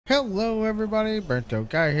Hello everybody, Burnt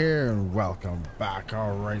Guy here, and welcome back.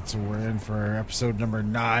 Alright, so we're in for episode number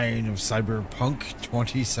 9 of Cyberpunk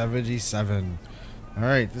 2077.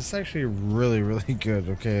 Alright, this is actually really good.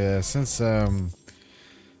 Okay, since I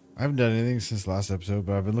haven't done anything since last episode,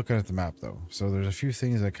 but I've been looking at the map though. So there's a few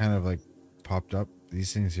things that kind of like popped up.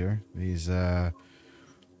 These things here, these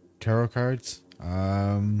tarot cards.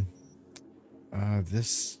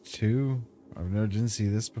 This too. Didn't see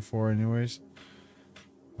this before anyways.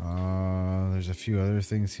 There's a few other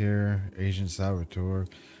things here. Agent Saboteur.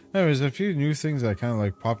 Anyways, a few new things that kind of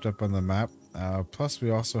like popped up on the map. Plus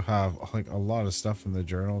we also have like a lot of stuff in the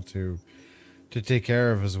journal to take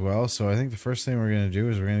care of as well. So I think the first thing we're gonna do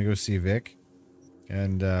is we're gonna go see Vic,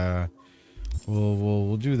 and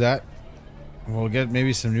we'll do that. We'll get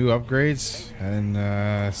maybe some new upgrades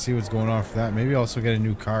and see what's going on for that. Maybe also get a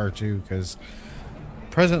new car too, because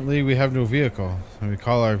presently we have no vehicle. And we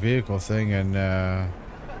call our vehicle thing and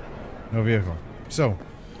no vehicle. So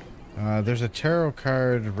there's a tarot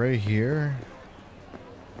card right here.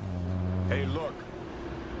 Hey, look.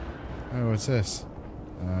 Oh, what's this?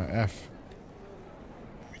 F.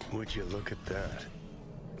 Would you look at that?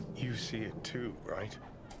 You see it too, right?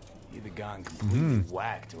 Either gone completely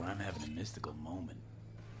whacked or I'm having a mystical moment.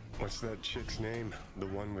 What's that chick's name? The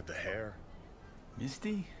one with the hair?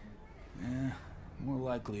 Misty? More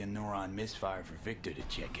likely a neuron misfire for Victor to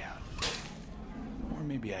check out. Or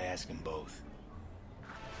maybe I ask him both.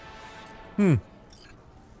 Okay,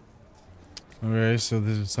 so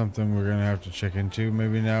this is something we're gonna have to check into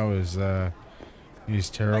maybe now is these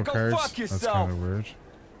tarot cards. That's kind of weird.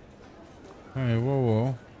 Alright,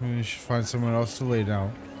 whoa. We should find someone else to lay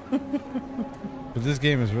down. But this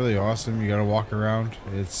game is really awesome. You gotta walk around.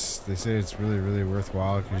 They say it's really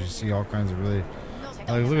worthwhile because you see all kinds of really,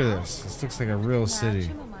 like, look at this. This looks like a real city.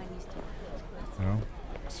 You know,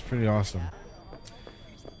 it's pretty awesome.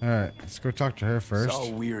 Alright, let's go talk to her first. Saw a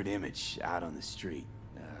weird image out on the street.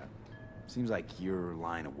 Seems like your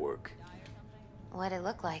line of work. What'd it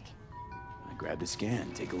look like? I grabbed a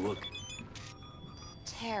scan. Take a look.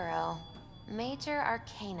 Tarot. Major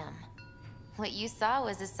Arcanum. What you saw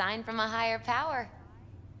was a sign from a higher power.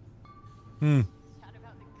 You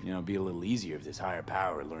know, it'd be a little easier if this higher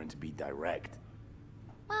power learned to be direct.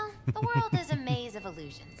 Well, the world is a maze of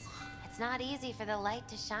illusions. It's not easy for the light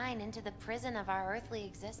to shine into the prison of our earthly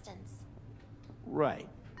existence. Right.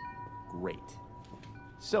 Great.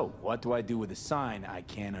 So, what do I do with a sign I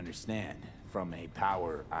can't understand from a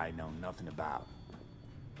power I know nothing about?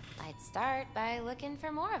 I'd start by looking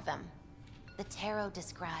for more of them. The tarot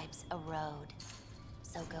describes a road,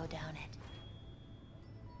 so go down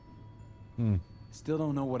it. Still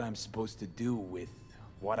don't know what I'm supposed to do with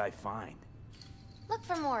what I find. Look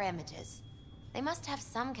for more images. They must have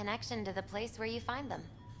some connection to the place where you find them.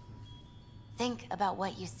 Think about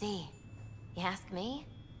what you see. You ask me?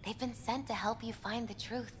 They've been sent to help you find the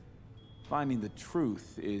truth. Finding the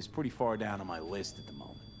truth is pretty far down on my list at the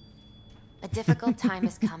moment. A difficult time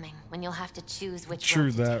is coming when you'll have to choose which True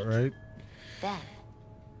road to that, take. right? Then,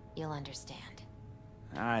 you'll understand.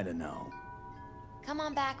 I don't know. Come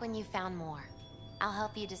on back when you've found more. I'll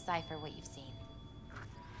help you decipher what you've seen.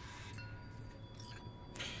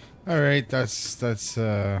 Alright, yeah,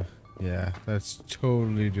 that's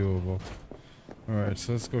totally doable. Alright,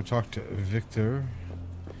 so let's go talk to Victor.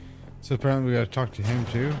 So apparently we gotta talk to him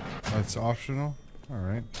too. That's optional.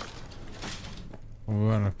 Alright. Well, we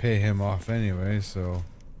wanna pay him off anyway, so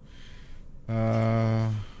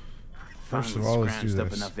first of all, let's do scrounged up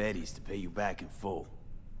this. enough eddies to pay you back in full.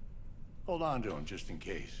 Hold on to him just in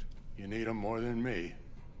case. You need him more than me.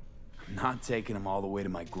 Not taking them all the way to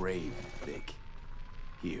my grave, Vic.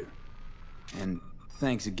 Here. And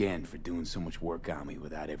thanks again for doing so much work on me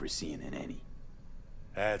without ever seeing an any.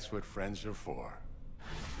 That's what friends are for.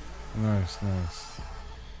 Nice.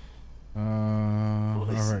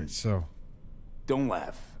 Alright, so. Don't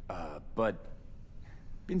laugh, but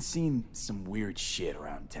been seeing some weird shit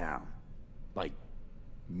around town. Like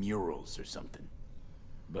murals or something.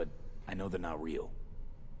 But I know they're not real.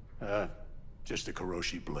 Just a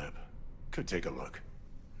Karoshi blip. Could take a look.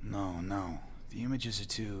 No. The images are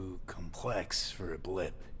too complex for a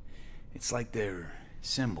blip. It's like they're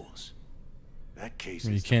symbols. That case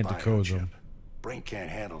You is can't the decode biochip. them. Brain can't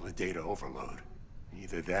handle the data overload.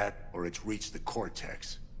 Either that, or it's reached the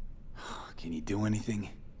cortex. Can you do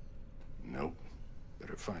anything? Nope.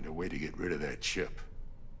 Better find a way to get rid of that chip.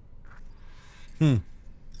 It's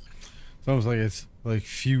almost like it's like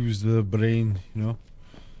fused the brain, you know.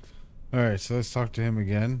 Alright, so let's talk to him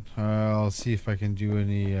again. I'll see if I can do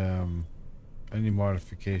any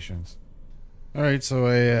modifications. Alright, so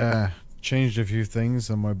I changed a few things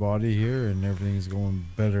on my body here, and everything's going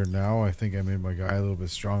better now. I think I made my guy a little bit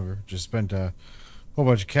stronger. Just spent a whole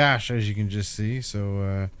bunch of cash, as you can just see.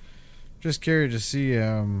 So just curious to see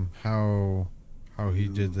how he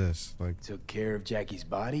did this. Like, Took care of Jackie's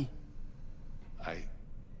body? I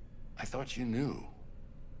thought you knew.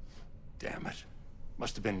 Damn it.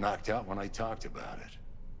 Must have been knocked out when I talked about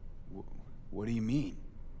it. What do you mean?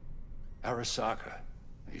 Arasaka.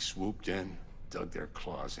 They swooped in, dug their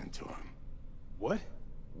claws into him. What?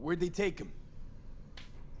 Where'd they take him?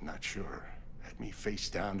 Not sure. Had me face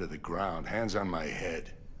down to the ground, hands on my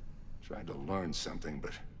head. Tried to learn something,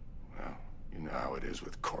 but, well, you know how it is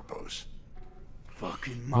with corpos.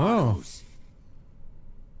 Fucking models.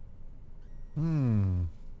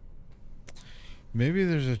 Maybe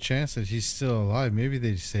there's a chance that he's still alive. Maybe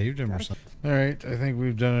they saved him or something. Alright, I think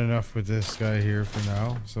we've done enough with this guy here for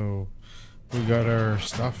now. So, we got our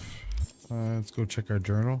stuff. Let's go check our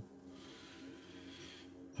journal.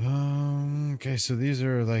 Okay, so these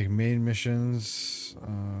are like main missions.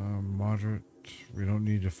 Moderate. We don't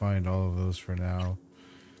need to find all of those for now.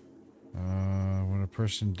 When a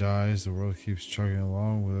person dies, the world keeps chugging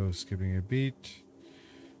along without skipping a beat.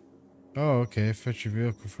 Oh, okay. Fetch your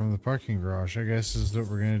vehicle from the parking garage. I guess this is what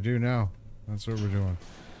we're gonna do now. That's what we're doing.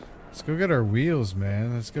 Let's go get our wheels,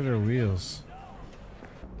 man. Let's get our wheels.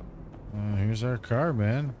 Here's our car,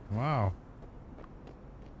 man. Wow.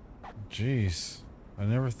 Jeez. I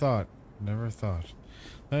never thought. Never thought.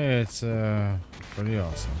 Hey, it's pretty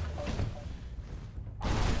awesome.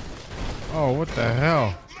 Oh, what the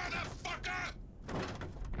hell?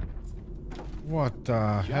 What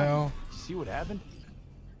the hell? See what happened?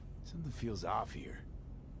 Something feels off here.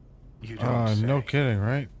 You don't say. No kidding,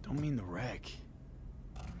 right? Don't mean the wreck.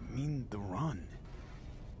 I mean the run.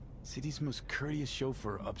 City's most courteous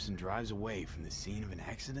chauffeur ups and drives away from the scene of an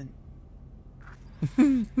accident.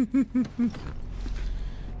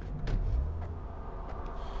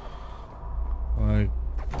 Like...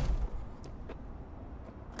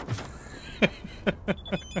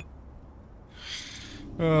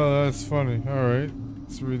 Oh, that's funny. Alright,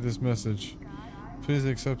 let's read this message. Please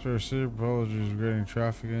accept our sincere apologies regarding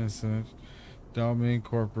traffic incident. Domain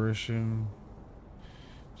Corporation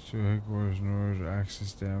to headquarters in order to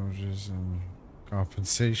access damages and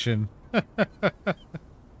compensation.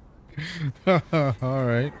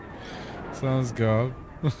 Alright. Sounds good.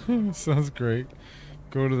 Sounds great.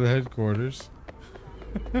 Go to the headquarters.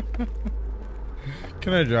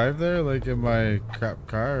 Can I drive there like in my crap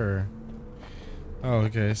car or... Oh,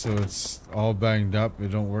 okay, so it's all banged up. It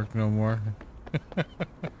don't work no more.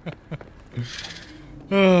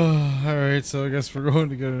 Oh, alright, so I guess we're going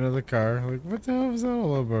to get another car. Like, what the hell is that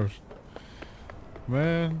all about?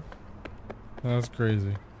 Man, that's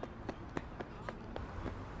crazy.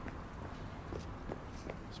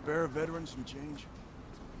 Spare a veteran some change?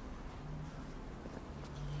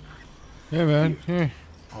 Yeah, man. Yeah.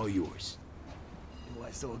 All yours. Well,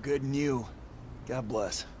 I still good in you. God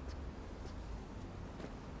bless.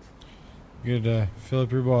 Good, fill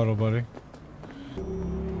up your bottle, buddy.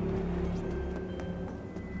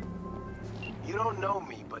 You don't know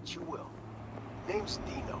me, but you will. Name's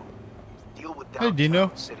Dino. Deal with Hey, Dino.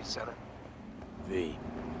 downtown city center. V.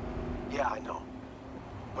 Yeah, I know.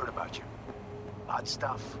 Heard about you. Odd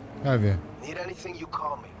stuff. Have you? Need anything, you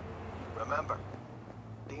call me. Remember,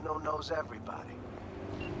 Dino knows everybody.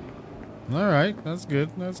 Alright, that's good.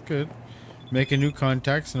 That's good. Making new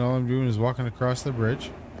contacts, and all I'm doing is walking across the bridge.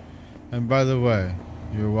 And by the way,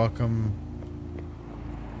 you're welcome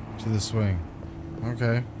to the swing.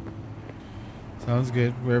 Okay. Sounds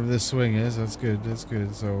good. Wherever this swing is, that's good. That's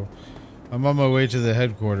good. So, I'm on my way to the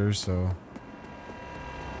headquarters, so.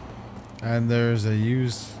 And there's a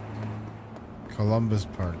used Columbus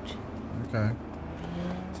parked. Okay.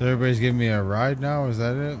 So everybody's giving me a ride now? Is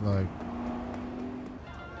that it? Like.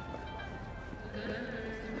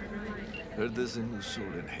 Heard there's a new soul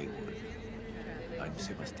in Hayward. I'm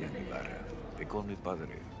Sebastian Ibarra. They call me Padre.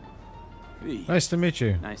 V. Nice to meet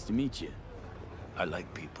you. Nice to meet you. I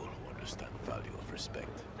like people who understand the value of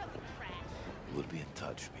respect. We'll be in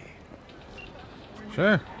touch, V.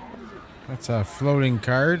 Sure. That's a floating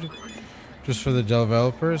card. Just for the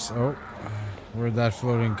developers. Oh. Where'd that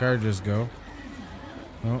floating card just go?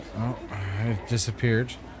 Oh, it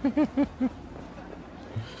disappeared. That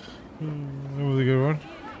was a good one.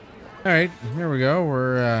 Alright, here we go.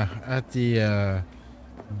 We're at the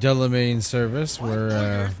Delamain service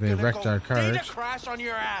where they wrecked our cars. Data crash on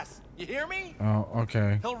your ass. You hear me? Oh,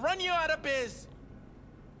 okay. He'll run you out of biz.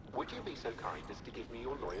 Would you be so kind as to give me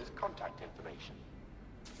your lawyer's contact information?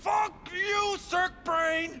 Fuck you, Cirque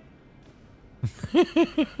Brain! Thank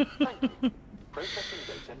you. Processing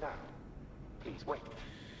data now. Please wait.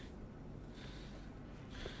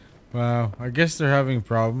 Wow, I guess they're having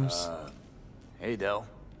problems. Hey, Del.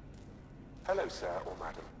 Hello, sir or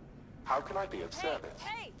madam. How can I be of service?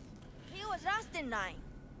 Hey! He was Austin 9.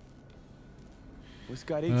 What's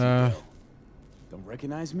got into you, Del? Don't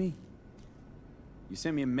recognize me? You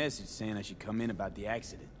sent me a message saying I should come in about the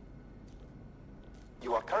accident.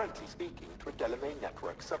 You are currently speaking to a Delamain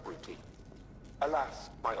network subroutine. Alas,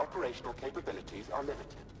 my operational capabilities are limited.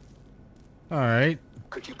 Alright.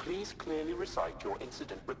 Could you please clearly recite your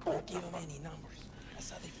incident report Give number? him any numbers. That's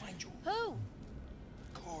how they find you. Who?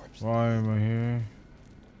 Corpse. Why am I here?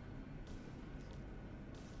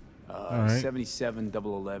 Alright.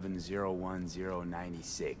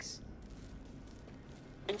 77-011-01096.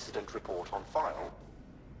 Incident report on file.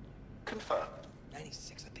 Confirmed.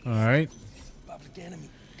 96, I think. Alright. Public enemy.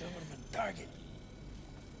 Government target.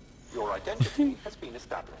 Your identity has been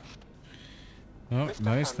established. Oh, Mr.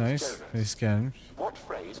 nice, Hans nice. Jonas. They scanned. What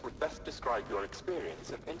phrase would best describe your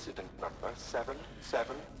experience of incident number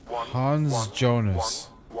 7711 Hans Jonas.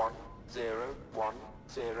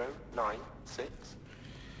 101096?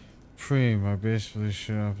 Preem, I basically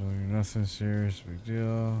shut up. Like, nothing serious, big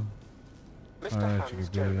deal. Mr. Alright, Hans you can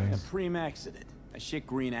do it. Jonas. A preem accident. I shit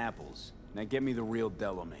green apples. Now get me the real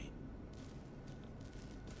Delamain.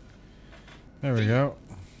 There we go.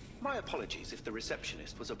 My apologies if the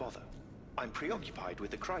receptionist was a bother. I'm preoccupied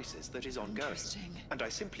with the crisis that is ongoing, and I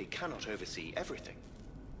simply cannot oversee everything.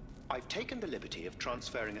 I've taken the liberty of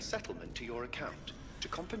transferring a settlement to your account to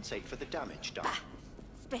compensate for the damage done.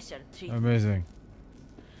 Special treatment. Amazing.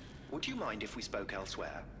 Would you mind if we spoke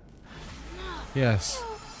elsewhere? Yes.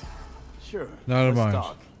 Sure. Not a let's bunch.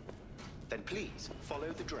 talk. Then please follow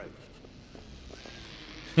the drone.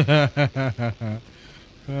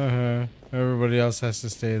 Everybody else has to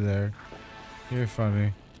stay there. You're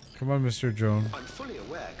funny. Come on, Mr. Drone. I'm fully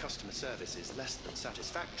aware customer service is less than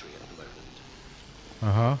satisfactory at the moment.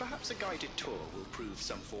 Uh-huh. Perhaps a guided tour will prove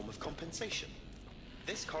some form of compensation.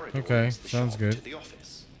 This corridor Okay, links the sounds shop good. to the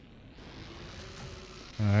office.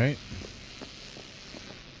 Alright.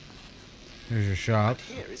 Here's your shop.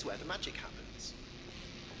 And here is where the magic happens.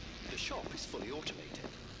 The shop is fully automated.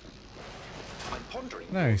 I'm pondering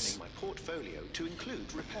Nice. broadening my portfolio to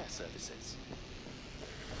include repair services.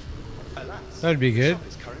 Alas, That'd be good. The shop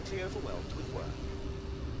is currently overwhelmed with work.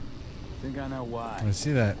 Think I know why. I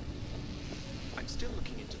see that. I'm still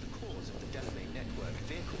looking into the cause of the Delamain network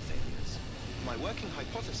vehicle failures. My working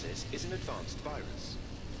hypothesis is an advanced virus.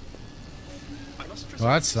 I must resolve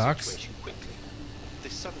Well, that the sucks. situation quickly.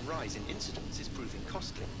 This sudden rise in incidents is proving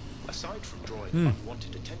costly, aside from drawing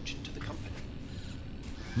unwanted attention to the company.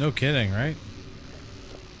 No kidding, right?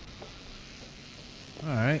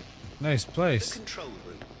 Alright. Nice The place. control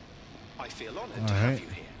room. I feel honored to All have right. you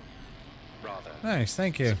here. Rather Nice,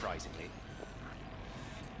 thank you. surprisingly.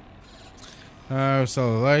 So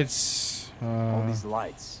the lights. All these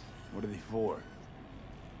lights. What are they for?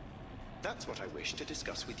 That's what I wish to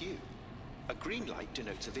discuss with you. A green light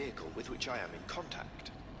denotes a vehicle with which I am in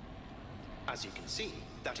contact. As you can see,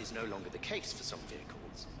 that is no longer the case for some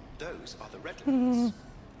vehicles. Those are the red lights.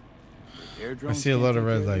 Air I drones see a can't lot of take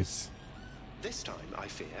red care this? lights. This time, I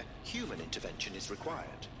fear, human intervention is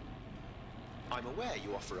required. I'm aware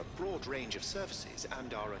you offer a broad range of services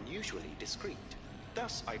and are unusually discreet.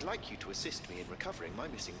 Thus, I'd like you to assist me in recovering my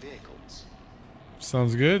missing vehicles.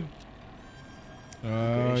 Sounds good.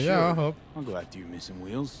 Okay, Yeah, I'll sure. help. I'll go after you missing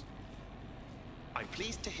wheels. I'm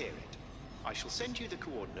pleased to hear it. I shall send you the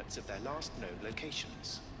coordinates of their last known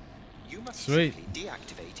locations. You must Sweet. simply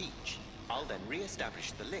deactivate each. I'll then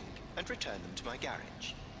re-establish the link and return them to my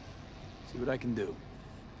garage. See what I can do.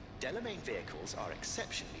 Delamain vehicles are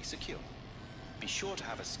exceptionally secure. Be sure to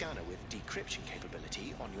have a scanner with decryption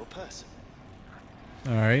capability on your person.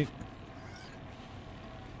 Alright.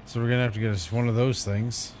 So we're gonna have to get us one of those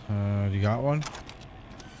things. You got one?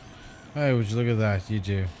 Hey, would you look at that? You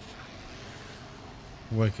do.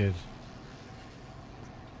 Wicked.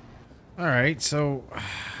 Alright, so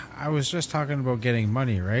I was just talking about getting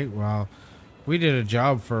money, right? Well, we did a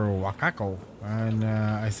job for Wakako, and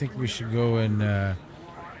I think we should go and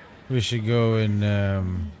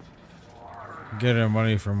get our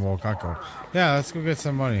money from Wakako. Yeah, let's go get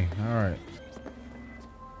some money. Alright.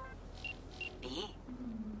 B,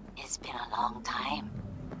 it's been a long time.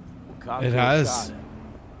 Wakako It has. Okada,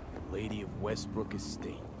 Lady of Westbrook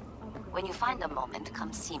Estate. When you find a moment,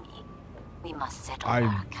 come see me. We must settle I-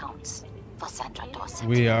 our accounts for Sandra Dorset.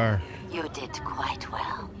 We are. You did quite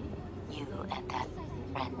well. You and that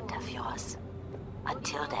friend of yours.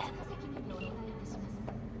 Until then.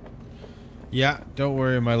 Yeah, don't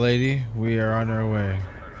worry, my lady. We are on our way.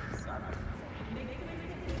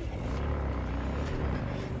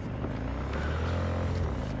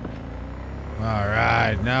 All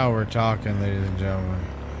right, now we're talking, ladies and gentlemen.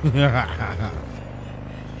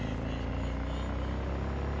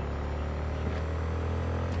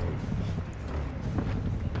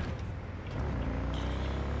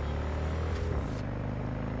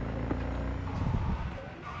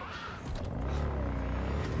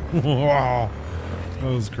 Wow, that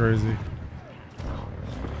was crazy.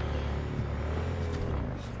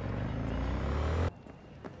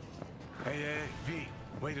 Hey, V,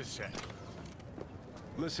 wait a sec.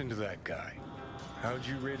 Listen to that guy. How'd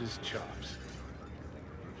you rate his chops?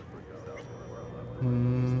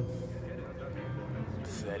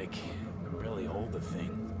 Pathetic. Barely hold the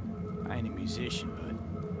thing. I ain't a musician, but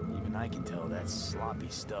even I can tell that's sloppy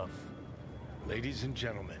stuff. Ladies and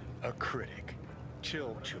gentlemen, a critic.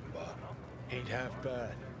 Chill, Chumba. Ain't half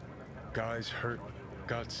bad. Guy's hurting.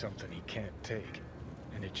 Got something he can't take.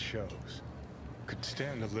 And it shows. Could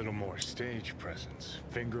stand a little more stage presence.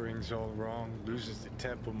 Fingering's all wrong, loses the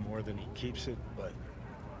tempo more than he keeps it, but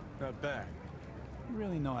not bad. You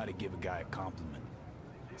really know how to give a guy a compliment.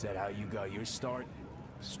 Is that how you got your start?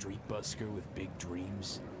 Street busker with big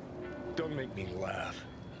dreams? Don't make me laugh.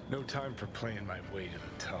 No time for playing my way to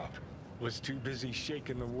the top. Was too busy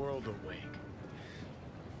shaking the world awake.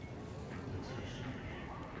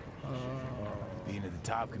 Being at the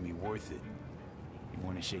top can be worth it. You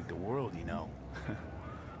want to shake the world, you know.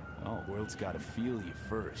 Well, the world's got to feel you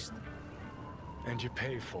first. And you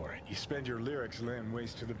pay for it. You spend your lyrics laying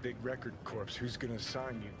waste to the big record corps. Who's gonna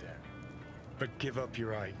sign you then? But give up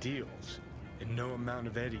your ideals, and no amount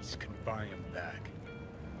of eddies can buy them back.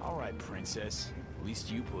 All right, princess. At least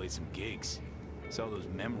you played some gigs. Saw those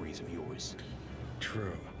memories of yours.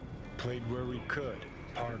 True. Played where we could.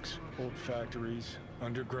 Parks, old factories,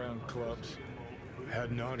 underground clubs.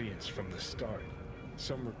 Had an audience from the start.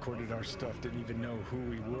 Some recorded our stuff, didn't even know who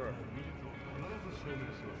we were.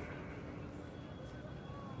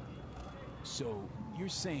 So, you're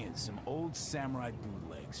saying some old samurai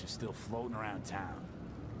bootlegs are still floating around town?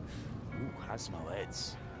 Ooh, I smell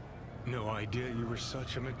heads. No idea you were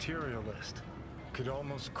such a materialist. Could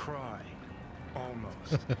almost cry.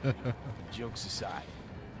 Almost. Jokes aside,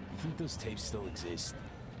 you think those tapes still exist?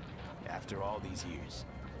 After all these years?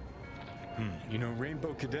 You know,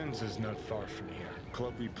 Rainbow Cadenza's not far from here.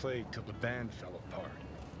 Club we played till the band fell apart.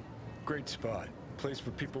 Great spot. Place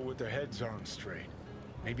for people with their heads on straight.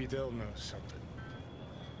 Maybe they'll know something.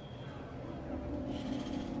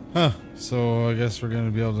 Huh. So I guess we're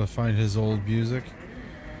gonna be able to find his old music.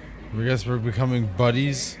 I guess we're becoming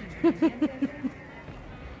buddies.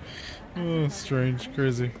 Oh, strange,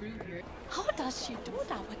 crazy. How does she do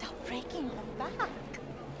that without breaking her back?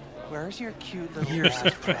 Where's your cute little Years back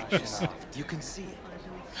of practice. projection? You can see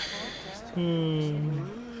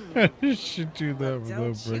it. You should do that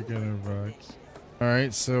without breaking her back.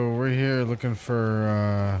 Alright, so we're here looking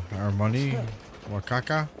for our money.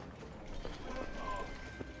 Wakaka.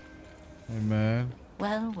 Hey, man.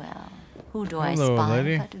 Well, well. Who do Hello, I spy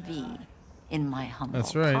lady. but V? In my humble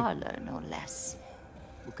That's right. parlor, no less.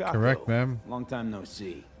 Bukako, Correct, ma'am. Long time no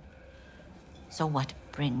see. So what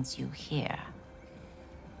brings you here?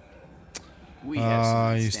 We have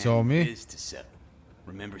some you told me. biz to settle.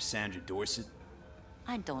 Remember Sandra Dorset?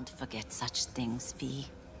 I don't forget such things, V.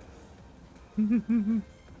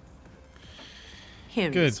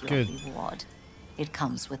 Here is your reward. It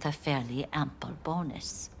comes with a fairly ample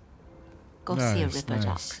bonus. Go see a Nice, Ripper Doc.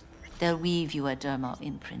 nice. They'll weave you a dermo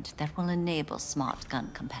imprint that will enable smart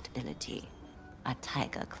gun compatibility. A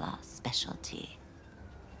Tiger Claw specialty.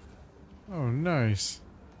 Oh, nice.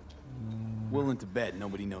 Willing to bet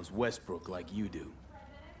nobody knows Westbrook like you do.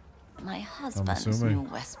 My husband's assuming. knew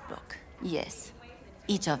Westbrook. Yes.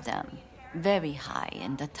 Each of them very high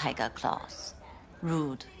in the Tiger Claws.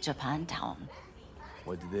 Ruled Japantown.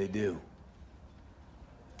 What did they do?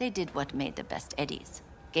 They did what made the best eddies.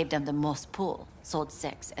 Gave them the most pull, sold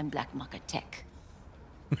sex and black market tech.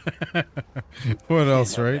 What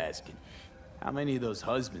else, Can't help right? asking. How many of those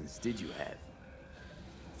husbands did you have?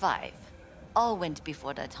 5. All went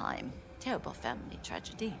before their time. Terrible family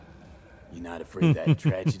tragedy. You're not afraid that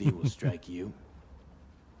tragedy will strike you?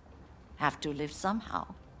 Have to live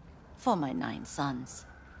somehow. For my 9 sons.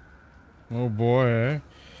 Oh boy, eh?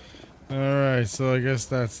 Alright, so I guess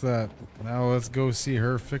that's that. Now let's go see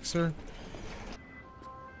her fixer.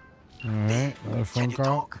 Alright, another phone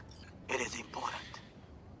call. It is important.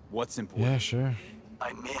 What's important? Yeah, sure.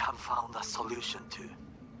 I may have found a solution to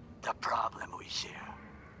the problem we share.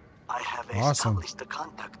 I have Awesome. established a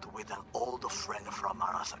contact with an old friend from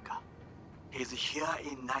Arasaka. He's here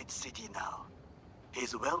in Night City now.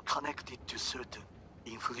 He's well connected to certain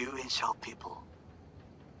influential people.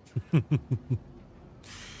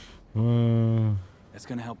 That's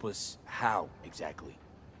gonna help us how, exactly?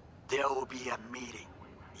 There will be a meeting.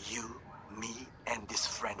 You, me, and this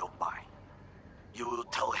friend of mine. You will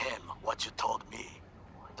tell him what you told me.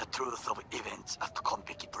 The truth of events at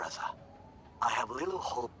Konpeki Plaza. I have little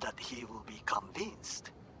hope that he will be convinced.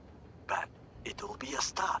 But it will be a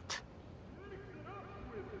start.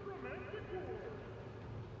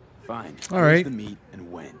 Fine. All right. Where's the meet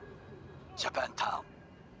and when? Japantown.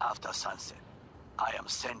 After sunset. I am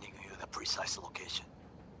sending you the precise location.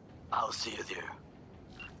 I'll see you there.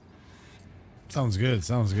 Sounds good.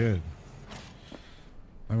 Sounds good.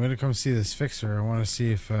 I'm gonna come see this fixer. I want to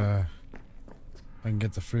see if I can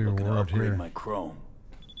get the free Looking to reward upgrade here. my chrome.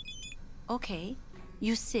 Okay,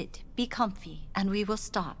 you sit, be comfy, and we will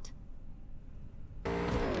start.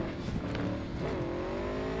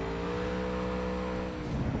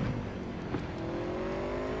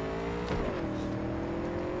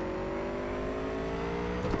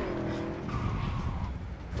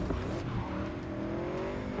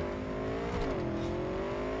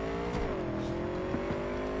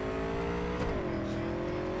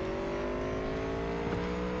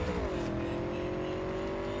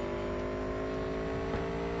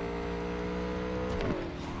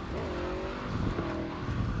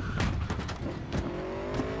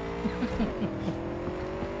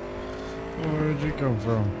 Where did you come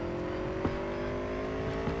from?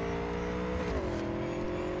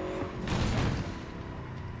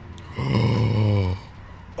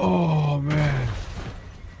 Oh man.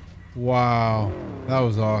 Wow. That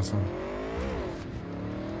was awesome.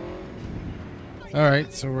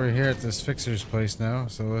 Alright, so we're here at this fixer's place now,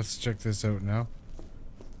 so let's check this out now.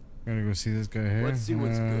 I'm gonna go see this guy here. Let's see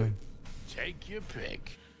what's good. Take your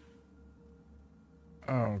pick.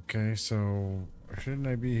 Okay, so shouldn't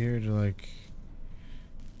I be here to like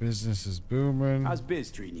business is booming? How's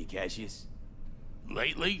biz treating you, Cassius?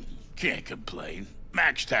 Lately, can't complain.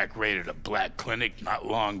 MaxTac raided a black clinic not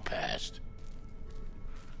long past.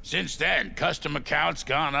 Since then, custom accounts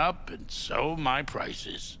gone up, and so my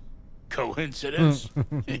prices. Coincidence?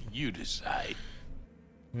 You decide.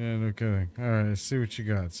 Yeah, no kidding. Alright, let's see what you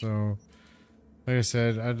got. So, like I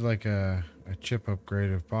said, I'd like a chip upgrade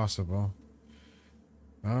if possible.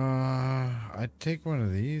 I'd take one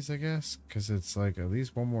of these, I guess, because it's like at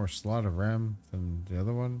least one more slot of RAM than the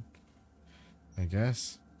other one, I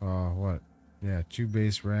guess. What? Yeah, 2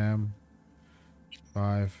 base RAM,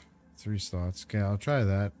 3 slots. Okay, I'll try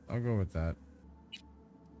that. I'll go with that.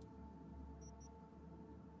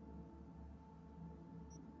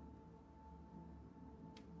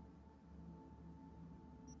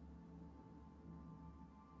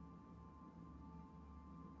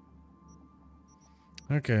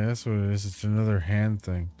 Okay, that's what it is. It's another hand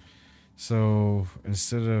thing. So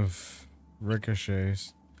instead of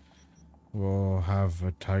ricochets, we'll have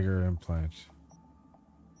a tiger implant,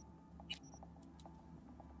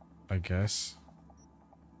 I guess.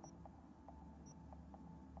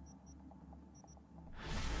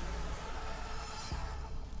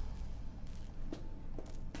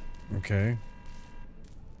 Okay.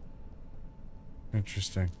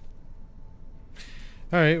 Interesting.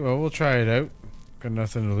 Alright, well, we'll try it out. Got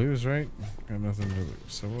nothing to lose, right? Got nothing to lose.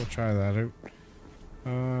 So we'll try that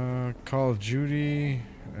out. Call Judy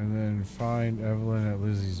and then find Evelyn at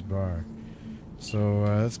Lizzie's bar. So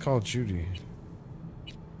let's call Judy.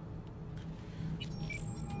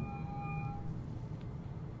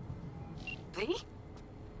 V?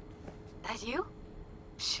 That you?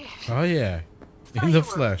 Shit. Oh yeah. In the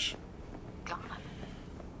flesh. Gone.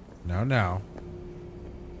 Now.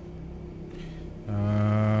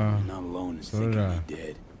 Not alone in thinking me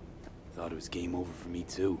dead. Thought it was game over for me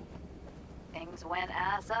too. Things went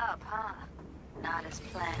ass up, huh? Not as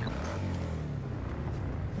planned.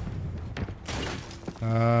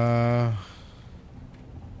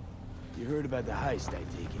 You heard about the heist, I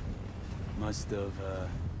take it. Must have,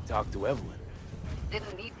 talked to Evelyn.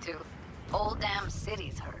 Didn't need to. Whole damn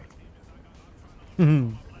city's heard.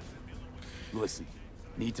 Listen,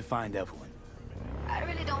 need to find Evelyn. I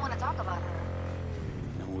really don't want to talk about her.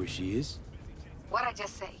 Know where she is? What'd I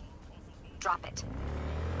just say? Drop it.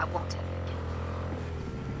 I won't tell you again.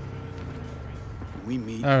 When we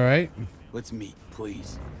meet. All right. Let's meet,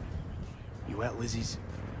 please. You at Lizzie's?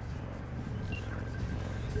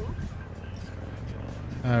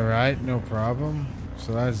 All right, no problem.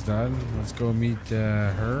 So that's done. Let's go meet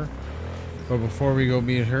her. But before we go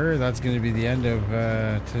meet her, that's going to be the end of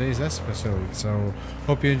today's episode. So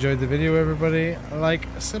hope you enjoyed the video, everybody. Like,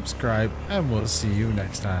 subscribe, and we'll see you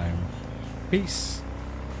next time. Peace.